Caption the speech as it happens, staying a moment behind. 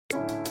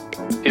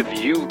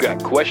If you've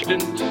got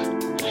questions,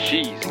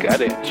 she's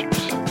got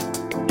answers.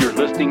 You're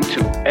listening to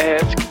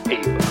Ask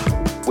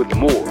Ava with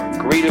more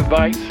great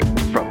advice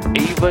from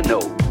Ava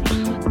Knows.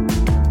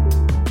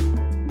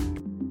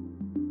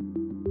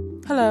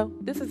 Hello,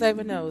 this is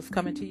Ava Knows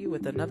coming to you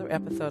with another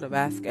episode of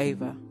Ask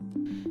Ava.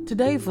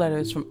 Today's letter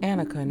is from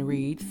Annika and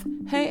reads,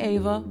 Hey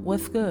Ava,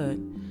 what's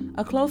good?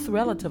 A close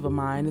relative of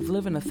mine is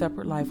living a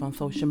separate life on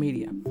social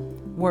media.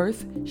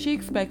 Worse, she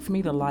expects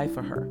me to lie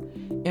for her.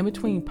 In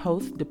between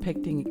posts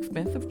depicting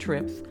expensive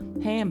trips,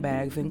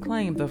 handbags, and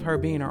claims of her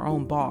being her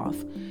own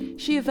boss,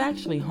 she is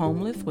actually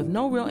homeless with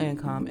no real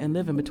income and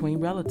living between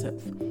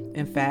relatives.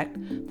 In fact,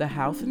 the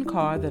house and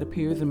car that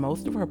appears in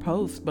most of her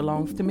posts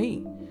belongs to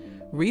me.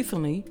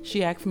 Recently,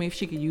 she asked me if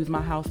she could use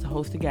my house to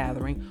host a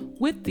gathering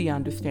with the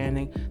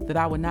understanding that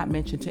I would not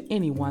mention to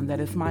anyone that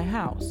it's my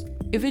house.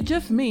 Is it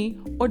just me,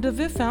 or does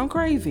this sound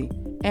crazy?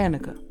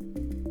 Annika.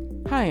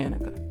 Hi,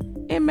 Annika.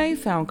 It may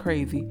sound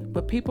crazy,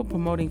 but people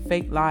promoting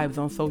fake lives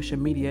on social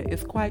media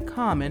is quite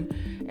common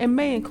and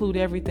may include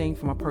everything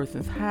from a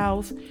person's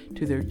house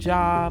to their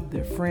job,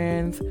 their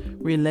friends,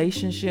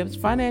 relationships,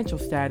 financial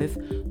status,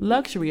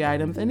 luxury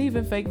items, and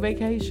even fake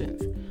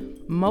vacations.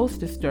 Most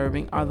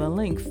disturbing are the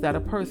lengths that a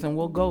person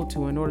will go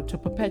to in order to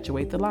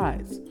perpetuate the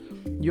lies.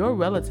 Your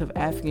relative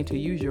asking to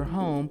use your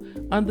home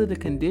under the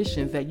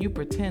conditions that you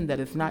pretend that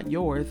it's not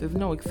yours is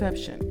no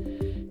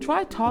exception.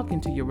 Try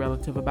talking to your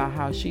relative about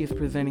how she is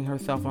presenting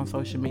herself on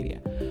social media,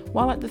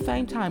 while at the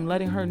same time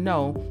letting her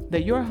know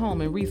that your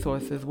home and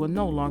resources will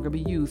no longer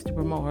be used to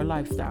promote her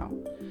lifestyle.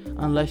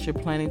 Unless you're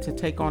planning to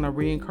take on a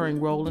recurring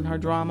role in her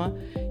drama,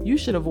 you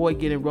should avoid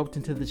getting roped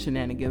into the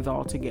shenanigans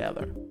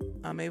altogether.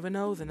 I'm Ava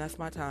Knows, and that's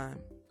my time.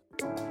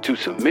 To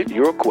submit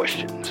your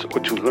questions or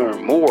to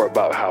learn more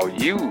about how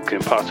you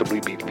can possibly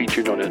be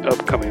featured on an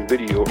upcoming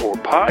video or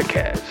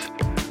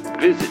podcast,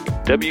 visit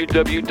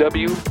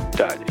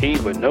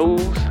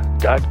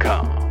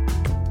www.avaknows.com.